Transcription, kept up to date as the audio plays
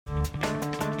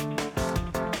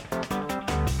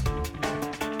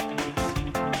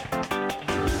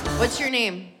What's your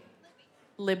name?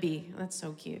 Libby. That's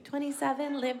so cute.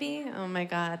 27, Libby? Oh my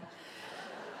God.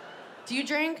 Do you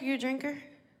drink? Are you a drinker?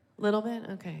 A little bit?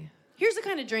 Okay. Here's the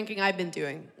kind of drinking I've been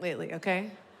doing lately,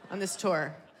 okay? On this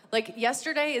tour. Like,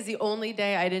 yesterday is the only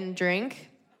day I didn't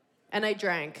drink, and I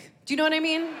drank. Do you know what I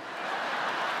mean?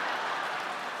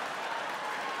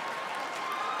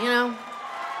 You know?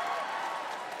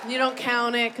 You don't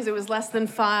count it because it was less than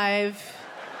 5.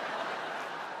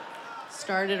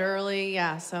 Started early,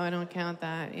 yeah, so I don't count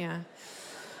that, yeah.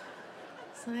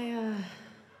 So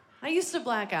I used to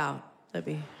black out,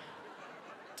 Libby,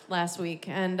 last week,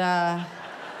 and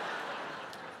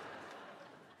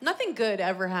nothing good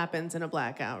ever happens in a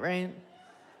blackout, right?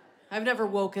 I've never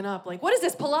woken up like, what is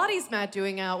this Pilates mat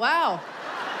doing out? Wow.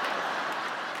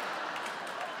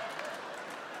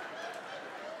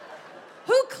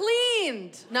 Who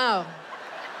cleaned? No.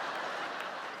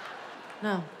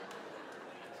 No.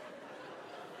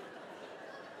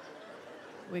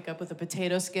 Wake up with a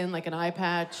potato skin like an eye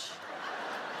patch.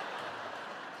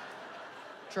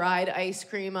 Dried ice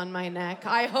cream on my neck,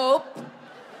 I hope.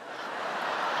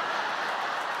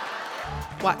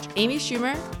 Watch Amy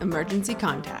Schumer, Emergency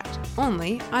Contact,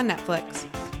 only on Netflix.